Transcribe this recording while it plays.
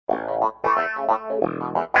Hey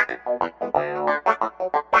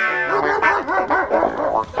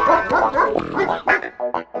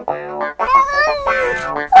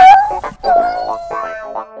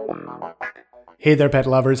there, pet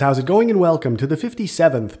lovers. How's it going? And welcome to the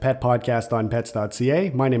 57th Pet Podcast on Pets.ca.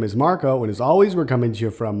 My name is Marco, and as always, we're coming to you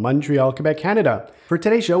from Montreal, Quebec, Canada. For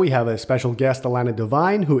today's show, we have a special guest, Alanna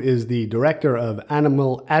Devine, who is the Director of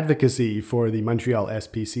Animal Advocacy for the Montreal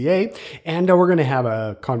SPCA, and we're going to have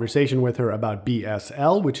a conversation with her about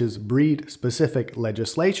BSL, which is breed-specific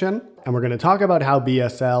legislation. And we're going to talk about how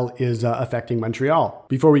BSL is affecting Montreal.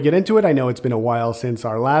 Before we get into it, I know it's been a while since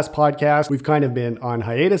our last podcast. We've kind of been on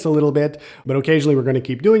hiatus a little bit, but occasionally we're going to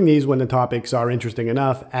keep doing these when the topics are interesting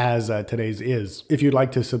enough, as today's is. If you'd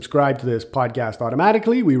like to subscribe to this podcast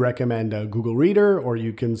automatically, we recommend Google Reader, or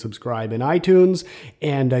you can subscribe in iTunes,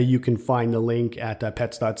 and you can find the link at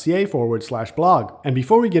pets.ca/blog. And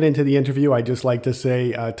before we get into the interview, I'd just like to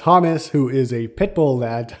say Thomas, who is a pit bull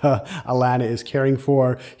that Alanna is caring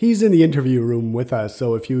for, he's in the interview room with us,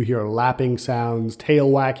 so if you hear lapping sounds, tail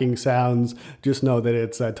whacking sounds, just know that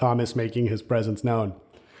it's Thomas making his presence known.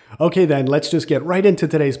 Okay then, let's just get right into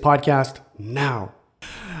today's podcast now.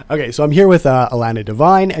 Okay, so I'm here with Alanna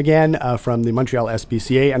Devine again from the Montreal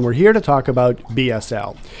SPCA, and we're here to talk about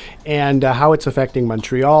BSL and how it's affecting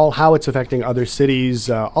Montreal, how it's affecting other cities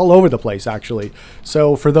all over the place, actually.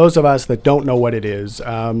 So for those of us that don't know what it is,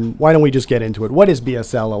 why don't we just get into it? What is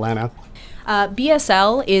BSL, Alanna?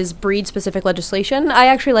 BSL is breed-specific legislation. I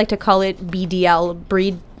actually like to call it BDL,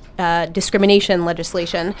 breed discrimination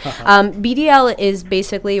legislation. BDL is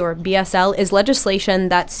basically, or BSL is legislation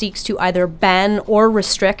that seeks to either ban or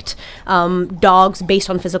restrict dogs based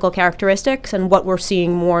on physical characteristics. And what we're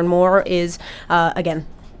seeing more and more is, again,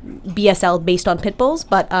 BSL based on pit bulls,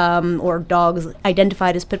 but or dogs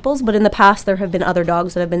identified as pit bulls. But in the past, there have been other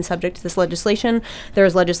dogs that have been subject to this legislation. There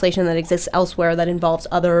is legislation that exists elsewhere that involves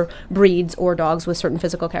other breeds or dogs with certain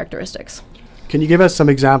physical characteristics. Can you give us some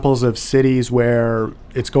examples of cities where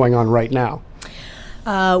it's going on right now?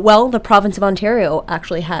 Well, the province of Ontario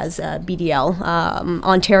actually has BDL.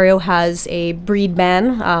 Ontario has a breed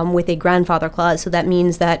ban with a grandfather clause, so that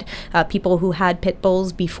means that people who had pit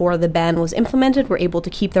bulls before the ban was implemented were able to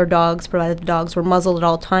keep their dogs, provided the dogs were muzzled at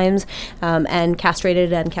all times and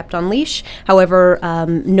castrated and kept on leash. However,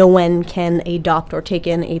 no one can adopt or take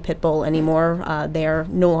in a pit bull anymore. They are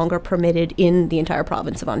no longer permitted in the entire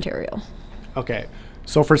province of Ontario. Okay.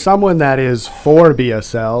 So for someone that is for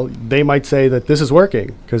BSL, they might say that this is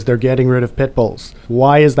working because they're getting rid of pit bulls.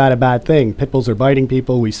 Why is that a bad thing? Pit bulls are biting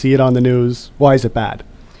people. We see it on the news. Why is it bad?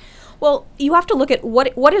 Well, you have to look at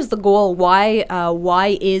what is the goal? Why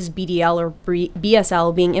is BDL or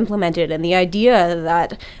BSL being implemented? And the idea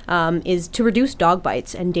that is to reduce dog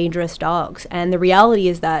bites and dangerous dogs. And the reality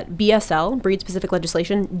is that BSL, breed-specific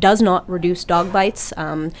legislation, does not reduce dog bites.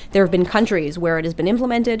 There have been countries where it has been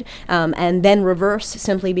implemented and then reversed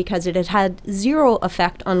simply because it has had zero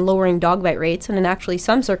effect on lowering dog bite rates. And in actually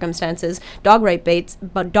some circumstances, dog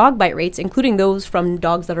bite rates, including those from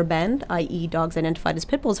dogs that are banned, i.e. dogs identified as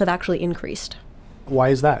pit bulls, have actually increased. Why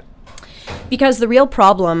is that? Because the real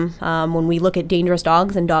problem when we look at dangerous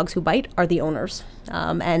dogs and dogs who bite are the owners.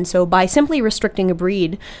 And so by simply restricting a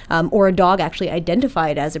breed or a dog actually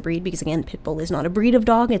identified as a breed, because again, pit bull is not a breed of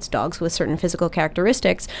dog, it's dogs with certain physical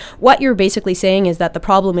characteristics, what you're basically saying is that the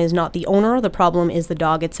problem is not the owner, the problem is the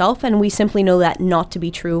dog itself, and we simply know that not to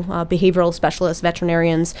be true. Behavioral specialists,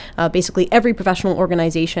 veterinarians, basically every professional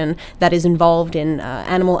organization that is involved in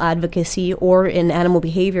animal advocacy or in animal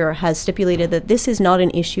behavior has stipulated that this is not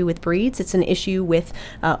an issue with breeds, it's an issue with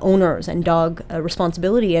owners and dog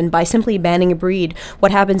responsibility. And by simply banning a breed,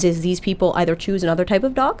 what happens is these people either choose another type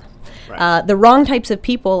of dog. Right. The wrong types of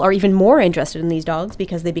people are even more interested in these dogs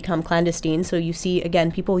because they become clandestine. So you see,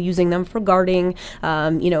 again, people using them for guarding,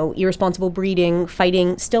 irresponsible breeding,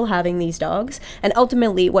 fighting, still having these dogs. And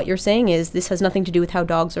ultimately, what you're saying is this has nothing to do with how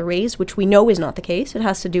dogs are raised, which we know is not the case. It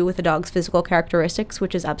has to do with the dog's physical characteristics,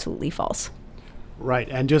 which is absolutely false. Right,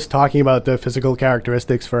 and just talking about the physical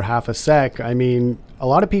characteristics for half a sec, I mean, a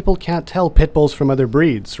lot of people can't tell pit bulls from other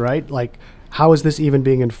breeds, right? Like, how is this even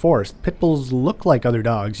being enforced? Pit bulls look like other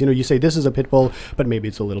dogs. You know, you say this is a pit bull, but maybe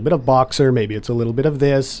it's a little bit of boxer, maybe it's a little bit of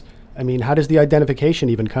this. I mean, how does the identification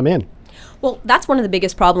even come in? Well, that's one of the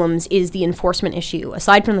biggest problems is the enforcement issue.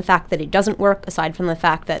 Aside from the fact that it doesn't work, aside from the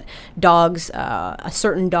fact that dogs, a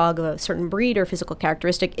certain dog of a certain breed or physical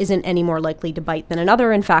characteristic isn't any more likely to bite than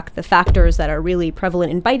another. In fact, the factors that are really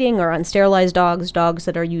prevalent in biting are unsterilized dogs, dogs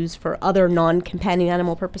that are used for other non-companion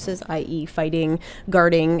animal purposes, i.e. fighting,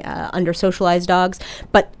 guarding, under-socialized dogs.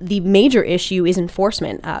 But the major issue is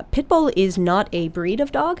enforcement. Pit bull is not a breed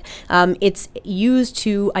of dog. It's used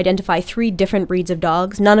to identify 3 different breeds of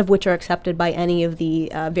dogs, none of which are accepted by any of the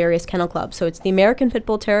various kennel clubs. So it's the American Pit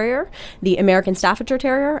Bull Terrier, the American Staffordshire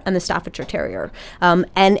Terrier, and the Staffordshire Terrier,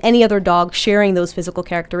 and any other dog sharing those physical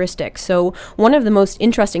characteristics. So one of the most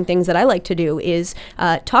interesting things that I like to do is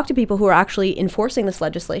talk to people who are actually enforcing this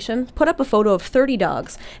legislation, put up a photo of 30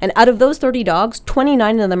 dogs, and out of those 30 dogs,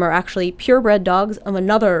 29 of them are actually purebred dogs of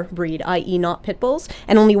another breed, i.e. not pit bulls,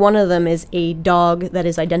 and only one of them is a dog that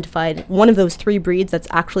is identified, one of those 3 breeds that's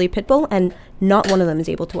actually a pit bull, and not one of them is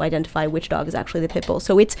able to identify which dog is actually the pit bull.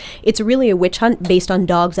 So it's really a witch hunt based on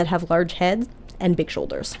dogs that have large heads and big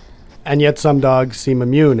shoulders. And yet some dogs seem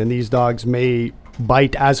immune, and these dogs may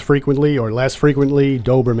bite as frequently or less frequently.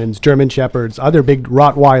 Dobermans, German Shepherds, other big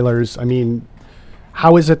Rottweilers. I mean,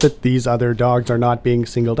 how is it that these other dogs are not being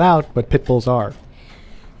singled out, but pit bulls are?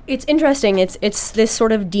 It's interesting. It's this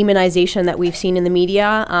sort of demonization that we've seen in the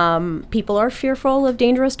media. People are fearful of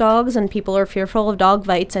dangerous dogs, and people are fearful of dog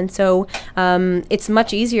bites, and so it's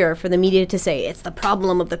much easier for the media to say it's the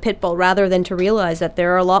problem of the pit bull rather than to realize that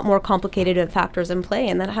there are a lot more complicated factors in play,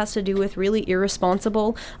 and that has to do with really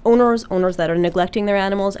irresponsible owners that are neglecting their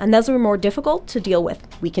animals, and those are more difficult to deal with.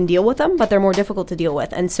 We can deal with them, but they're more difficult to deal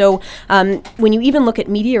with. And so when you even look at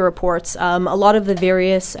media reports, a lot of the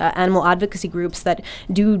various animal advocacy groups that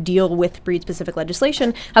do deal with breed-specific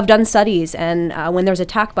legislation have done studies, and when there's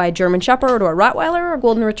attack by a German Shepherd or a Rottweiler or a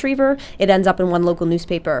Golden Retriever, it ends up in one local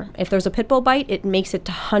newspaper. If there's a pit bull bite, it makes it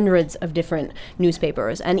to hundreds of different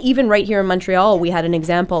newspapers. And even right here in Montreal, we had an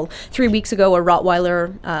example. 3 weeks ago, a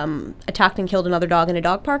Rottweiler attacked and killed another dog in a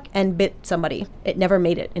dog park and bit somebody. It never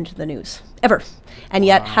made it into the news, ever. And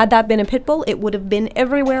yet, had that been a pit bull, it would have been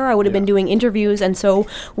everywhere. I would have been doing interviews. And so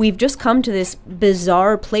we've just come to this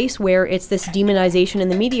bizarre place where it's this demonization in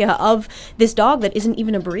the media of this dog that isn't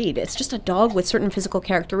even a breed. It's just a dog with certain physical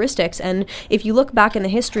characteristics. And if you look back in the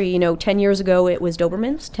history, 10 years ago, it was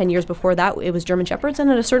Dobermans. 10 years before that, it was German Shepherds.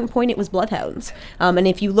 And at a certain point, it was Bloodhounds. And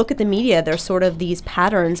if you look at the media, there's sort of these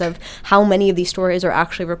patterns of how many of these stories are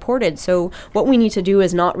actually reported. So what we need to do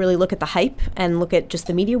is not really look at the hype and look at just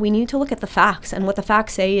the media. We need to look at the facts. And what the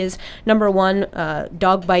facts say is, number one,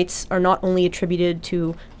 dog bites are not only attributed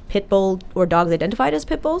to pit bull or dogs identified as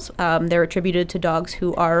pit bulls. They're attributed to dogs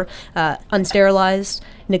who are unsterilized,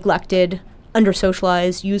 neglected,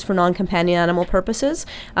 under-socialized, used for non-companion animal purposes.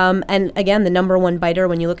 And again, the number one biter,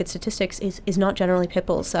 when you look at statistics, is not generally pit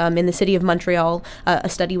bulls. In the city of Montreal, a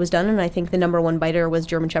study was done, and I think the number one biter was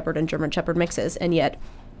German Shepherd and German Shepherd mixes. And yet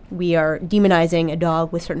we are demonizing a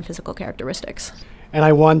dog with certain physical characteristics. And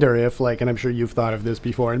I wonder if, and I'm sure you've thought of this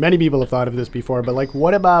before, and many people have thought of this before, but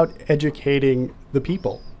what about educating the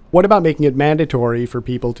people? What about making it mandatory for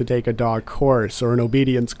people to take a dog course or an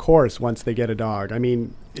obedience course once they get a dog? I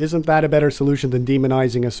mean, isn't that a better solution than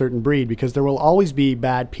demonizing a certain breed? Because there will always be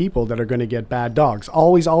bad people that are going to get bad dogs.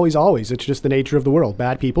 Always, always, always. It's just the nature of the world.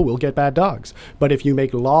 Bad people will get bad dogs. But if you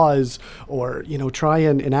make laws or, try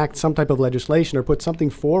and enact some type of legislation or put something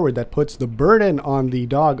forward that puts the burden on the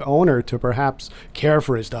dog owner to perhaps care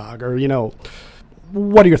for his dog or,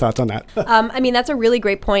 what are your thoughts on that? That's a really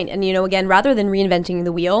great point. And, again, rather than reinventing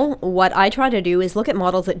the wheel, what I try to do is look at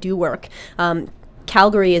models that do work.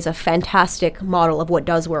 Calgary is a fantastic model of what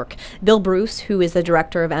does work. Bill Bruce, who is the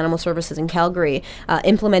director of animal services in Calgary,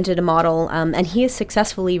 implemented a model, and he has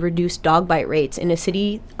successfully reduced dog bite rates in a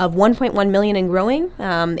city of 1.1 million and growing.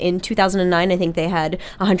 In 2009, I think they had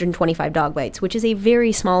 125 dog bites, which is a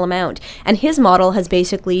very small amount. And his model has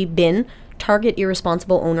basically been target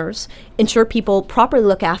irresponsible owners, ensure people properly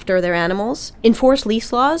look after their animals, enforce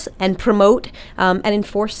leash laws, and promote and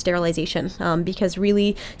enforce sterilization. Because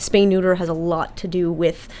really, spay-neuter has a lot to do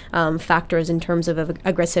with factors in terms of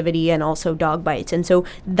aggressivity and also dog bites. And so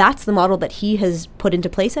that's the model that he has put into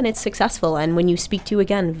place, and it's successful. And when you speak to,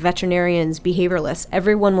 again, veterinarians, behavioralists,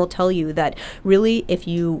 everyone will tell you that really, if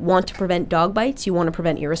you want to prevent dog bites, you want to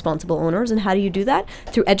prevent irresponsible owners. And how do you do that?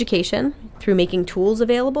 Through education, through making tools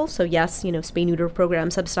available. So yes, spay-neuter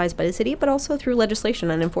programs subsidized by the city, but also through legislation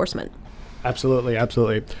and enforcement. Absolutely,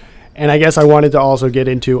 absolutely. And I guess I wanted to also get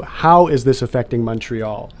into how is this affecting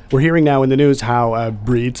Montreal? We're hearing now in the news how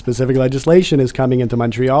breed-specific legislation is coming into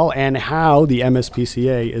Montreal and how the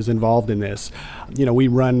MSPCA is involved in this. You know, we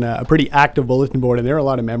run a pretty active bulletin board, and there are a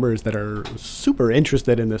lot of members that are super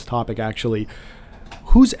interested in this topic, actually.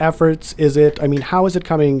 Whose efforts is it? I mean, how is it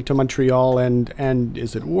coming to Montreal, and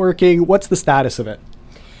is it working? What's the status of it?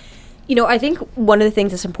 You know, I think one of the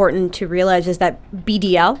things that's important to realize is that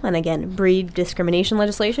BDL, and again, breed discrimination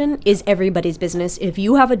legislation, is everybody's business. If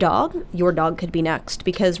you have a dog, your dog could be next.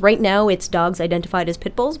 Because right now it's dogs identified as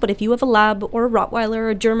pit bulls, but if you have a lab or a Rottweiler or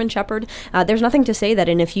a German Shepherd, there's nothing to say that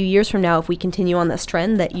in a few years from now, if we continue on this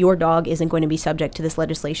trend, that your dog isn't going to be subject to this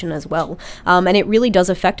legislation as well. And it really does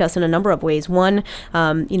affect us in a number of ways. One,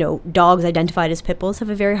 you know, dogs identified as pit bulls have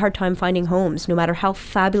a very hard time finding homes, no matter how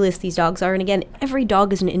fabulous these dogs are. And again, every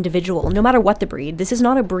dog is an individual. No matter what the breed. This is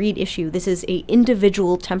not a breed issue. This is a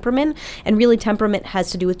individual temperament, and really temperament has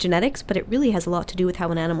to do with genetics, but it really has a lot to do with how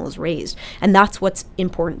an animal is raised. And that's what's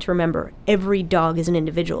important to remember. Every dog is an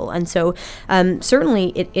individual. And so certainly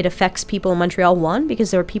it affects people in Montreal, one, because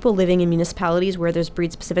there are people living in municipalities where there's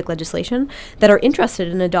breed-specific legislation that are interested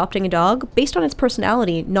in adopting a dog based on its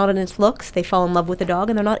personality, not on its looks. They fall in love with the dog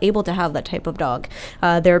and they're not able to have that type of dog.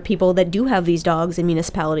 There are people that do have these dogs in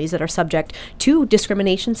municipalities that are subject to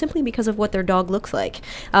discrimination simply because of what their dog looks like.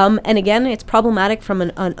 And again, it's problematic from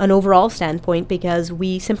an overall standpoint because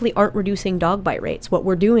we simply aren't reducing dog bite rates. What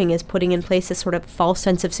we're doing is putting in place this sort of false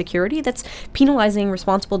sense of security that's penalizing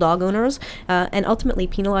responsible dog owners and ultimately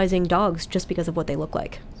penalizing dogs just because of what they look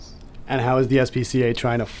like. And how is the SPCA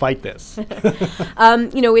trying to fight this?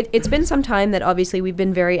 You know, it's been some time that obviously we've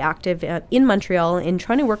been very active in Montreal in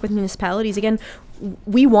trying to work with municipalities. Again,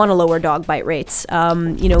 we want to lower dog bite rates.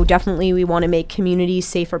 You know, definitely we want to make communities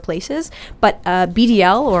safer places, but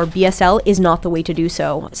BDL or BSL is not the way to do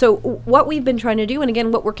so. So what we've been trying to do, and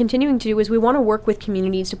again, what we're continuing to do, is we want to work with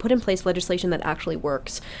communities to put in place legislation that actually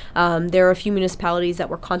works. There are a few municipalities that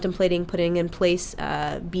were contemplating putting in place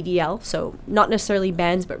BDL, so not necessarily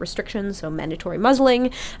bans, but restrictions, so mandatory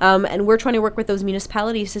muzzling. And we're trying to work with those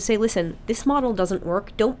municipalities to say, listen, this model doesn't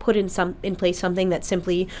work. Don't put in place something that's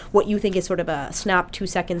simply what you think is sort of a snap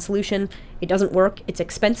 2-second solution. It doesn't work. It's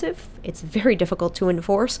expensive. It's very difficult to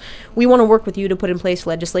enforce. We want to work with you to put in place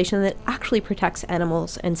legislation that actually protects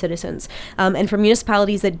animals and citizens. And for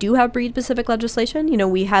municipalities that do have breed-specific legislation, you know,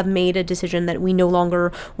 we have made a decision that we no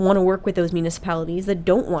longer want to work with those municipalities that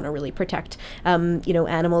don't want to really protect, you know,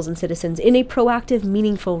 animals and citizens in a proactive,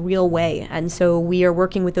 meaningful, real way. And so we are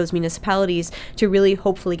working with those municipalities to really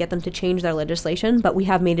hopefully get them to change their legislation. But we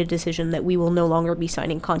have made a decision that we will no longer be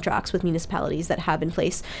signing contracts with municipalities that have in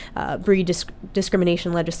place breed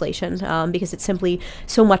discrimination legislation because it's simply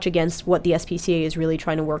so much against what the SPCA is really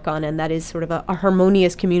trying to work on, and that is sort of a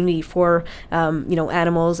harmonious community for you know,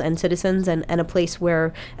 animals and citizens, and a place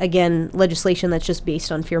where, again, legislation that's just based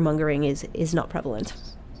on fear-mongering is not prevalent.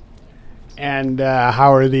 And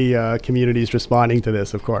how are the communities responding to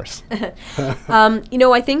this, of course? You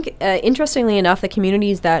know, I think, interestingly enough, the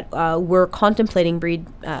communities that were contemplating breed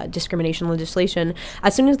discrimination legislation,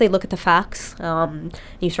 as soon as they look at the facts,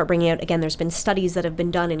 you start bringing out, again, there's been studies that have been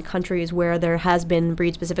done in countries where there has been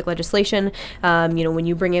breed-specific legislation. You know, when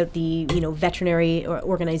you bring out the, you know, veterinary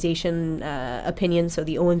organization opinion, so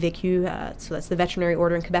the OMVQ, so that's the Veterinary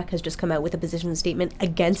Order in Quebec, has just come out with a position statement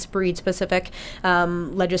against breed-specific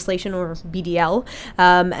legislation, or BDL.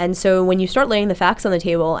 And so when you start laying the facts on the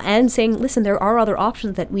table and saying, listen, there are other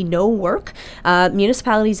options that we know work,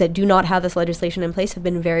 municipalities that do not have this legislation in place have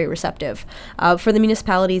been very receptive. For the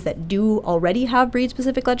municipalities that do already have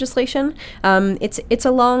breed-specific legislation, it's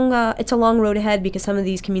a long road ahead, because some of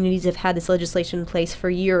these communities have had this legislation in place for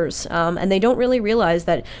years, and they don't really realize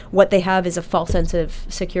that what they have is a false sense of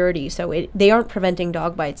security. So they aren't preventing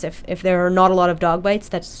dog bites. If there are not a lot of dog bites,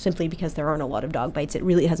 that's simply because there aren't a lot of dog bites. It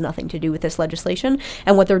really has nothing to do with this legislation.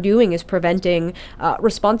 And what they're doing is preventing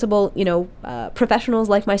responsible, professionals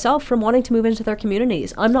like myself from wanting to move into their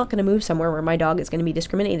communities. I'm not going to move somewhere where my dog is going to be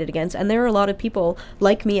discriminated against. And there are a lot of people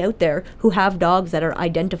like me out there who have dogs that are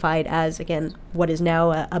identified as, again, what is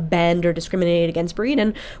now a banned or discriminated against breed.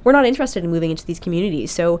 And we're not interested in moving into these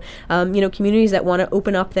communities. So, communities that want to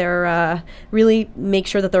open up their, really make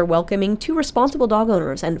sure that they're welcoming to responsible dog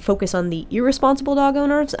owners and focus on the irresponsible dog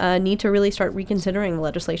owners, need to really start reconsidering the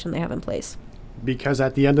legislation they have in place. Because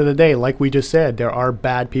at the end of the day, like we just said, there are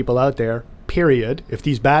bad people out there, period. If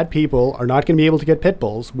these bad people are not going to be able to get pit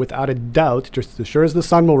bulls, without a doubt, just as sure as the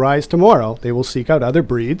sun will rise tomorrow, they will seek out other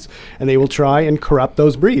breeds and they will try and corrupt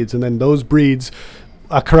those breeds. And then those breeds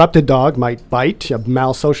a corrupted dog might bite, a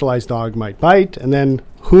mal-socialized dog might bite, and then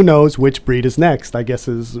who knows which breed is next, I guess,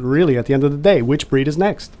 is really at the end of the day, which breed is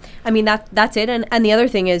next. I mean, that's it. And the other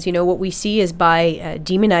thing is, what we see is by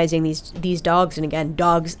demonizing these dogs, and again,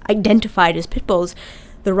 dogs identified as pit bulls,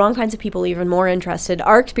 the wrong kinds of people are even more interested.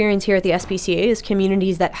 Our experience here at the SPCA is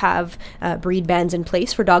communities that have breed bans in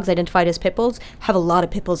place for dogs identified as pit bulls have a lot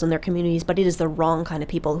of pit bulls in their communities, but it is the wrong kind of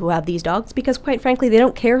people who have these dogs because, quite frankly, they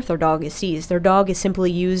don't care if their dog is seized. Their dog is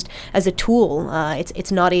simply used as a tool.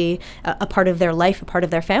 It's not a part of their life, a part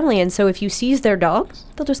of their family. And so if you seize their dog,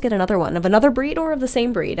 they'll just get another one of another breed or of the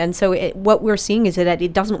same breed. And so what we're seeing is that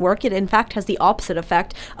it doesn't work. It, in fact, has the opposite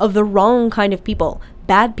effect of the wrong kind of people.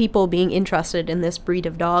 Bad people being interested in this breed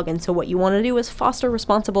of dog. And so what you want to do is foster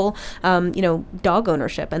responsible, dog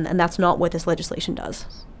ownership. And that's not what this legislation does.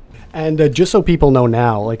 And just so people know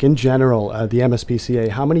now, like in general, the MSPCA,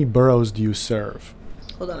 how many boroughs do you serve?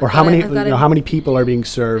 Hold on, or how many people are being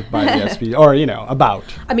served by the SPCA? Or, about?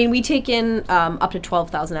 I mean, we take in up to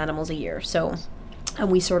 12,000 animals a year. So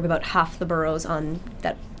we serve about half the boroughs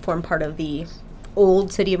that form part of the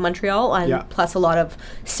old city of Montreal, and plus a lot of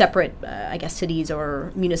separate, cities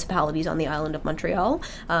or municipalities on the island of Montreal.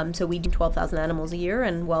 So we do 12,000 animals a year,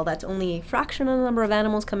 and while that's only a fraction of the number of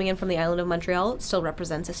animals coming in from the island of Montreal, it still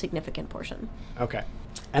represents a significant portion. Okay.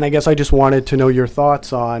 And I guess I just wanted to know your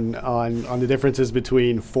thoughts on the differences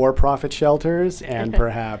between for-profit shelters and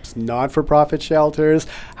perhaps not-for-profit shelters.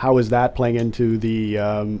 How is that playing into the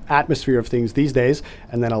atmosphere of things these days?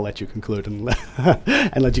 And then I'll let you conclude and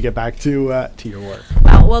let you get back to your work.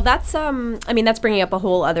 Wow. Well, that's that's bringing up a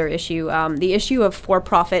whole other issue. The issue of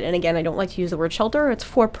for-profit, and again, I don't like to use the word shelter. It's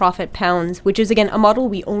for-profit pounds, which is again a model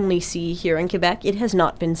we only see here in Quebec. It has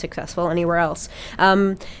not been successful anywhere else.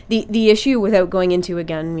 The issue, without going into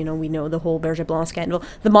again, we know the whole Berger Blanc scandal.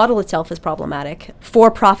 The model itself is problematic.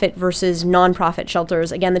 For-profit versus non-profit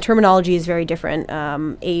shelters. Again, the terminology is very different.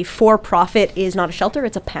 A for-profit is not a shelter;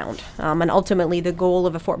 it's a pound. And ultimately, the goal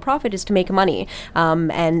of a for-profit is to make money.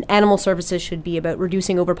 And animal services should be about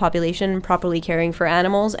reducing overpopulation, properly caring for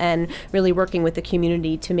animals, and really working with the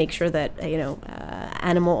community to make sure that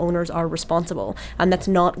animal owners are responsible. And that's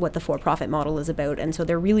not what the for-profit model is about. And so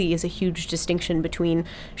there really is a huge distinction between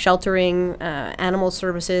sheltering, animal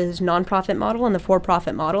services, nonprofit model, and the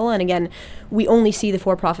for-profit model. And again, we only see the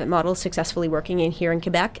for-profit model successfully working here in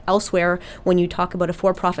Quebec. Elsewhere, when you talk about a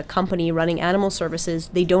for-profit company running animal services,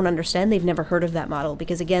 they don't understand. They've never heard of that model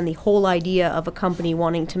because, again, the whole idea of a company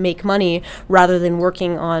wanting to make money rather than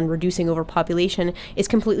working on reducing overpopulation is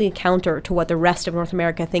completely counter to what the rest of North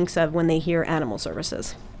America thinks of when they hear animal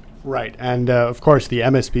services. Right. And, of course, the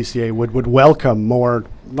MSPCA would welcome more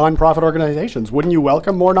nonprofit organizations. Wouldn't you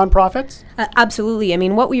welcome more nonprofits? Absolutely. I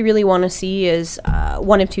mean, what we really want to see is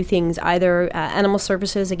one of two things. Either animal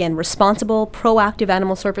services, again, responsible, proactive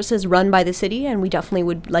animal services run by the city, and we definitely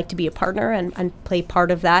would like to be a partner and play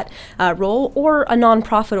part of that role, or a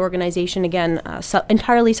nonprofit organization, again,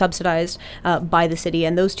 entirely subsidized by the city.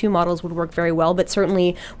 And those two models would work very well. But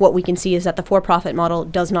certainly what we can see is that the for-profit model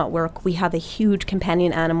does not work. We have a huge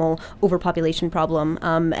companion animal overpopulation problem,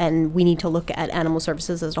 and we need to look at animal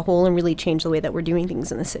services as a whole and really change the way that we're doing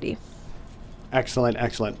things in the city. Excellent,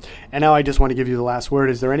 excellent. And now I just want to give you the last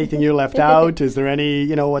word. Is there anything you left out? Is there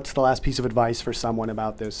any, what's the last piece of advice for someone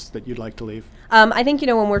about this that you'd like to leave? I think,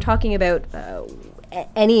 when we're talking about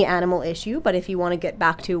any animal issue, but if you want to get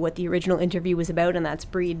back to what the original interview was about, and that's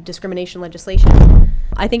breed discrimination legislation,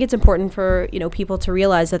 I think it's important for, people to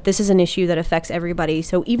realize that this is an issue that affects everybody.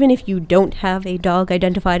 So even if you don't have a dog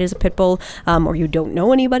identified as a pit bull, or you don't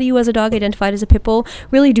know anybody who has a dog identified as a pit bull,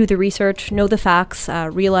 really do the research, know the facts,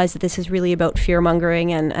 realize that this is really about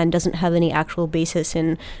fear-mongering and doesn't have any actual basis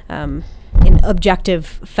in objective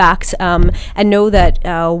facts, and know that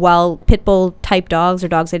while pit bull type dogs or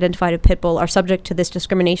dogs identified as pit bull are subject to this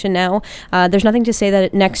discrimination now, there's nothing to say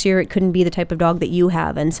that next year it couldn't be the type of dog that you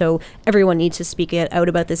have. And so everyone needs to speak out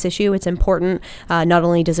about this issue. It's important. Not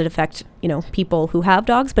only does it affect people who have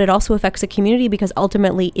dogs, but it also affects the community because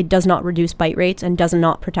ultimately it does not reduce bite rates and does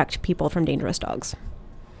not protect people from dangerous dogs.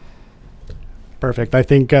 Perfect. I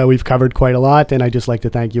think we've covered quite a lot, and I'd just like to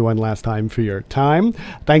thank you one last time for your time.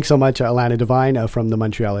 Thanks so much, Alanna Devine from the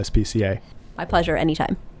Montreal SPCA. My pleasure,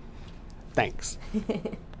 anytime. Thanks.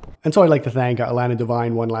 And so I'd like to thank Alanna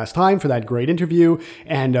Devine one last time for that great interview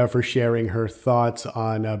and for sharing her thoughts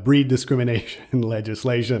on breed discrimination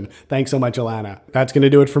legislation. Thanks so much, Alanna. That's going to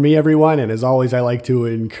do it for me, everyone. And as always, I like to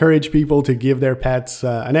encourage people to give their pets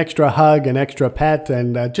an extra hug, an extra pet.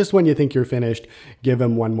 And just when you think you're finished, give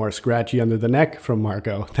them one more scratchy under the neck from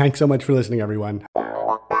Marco. Thanks so much for listening, everyone.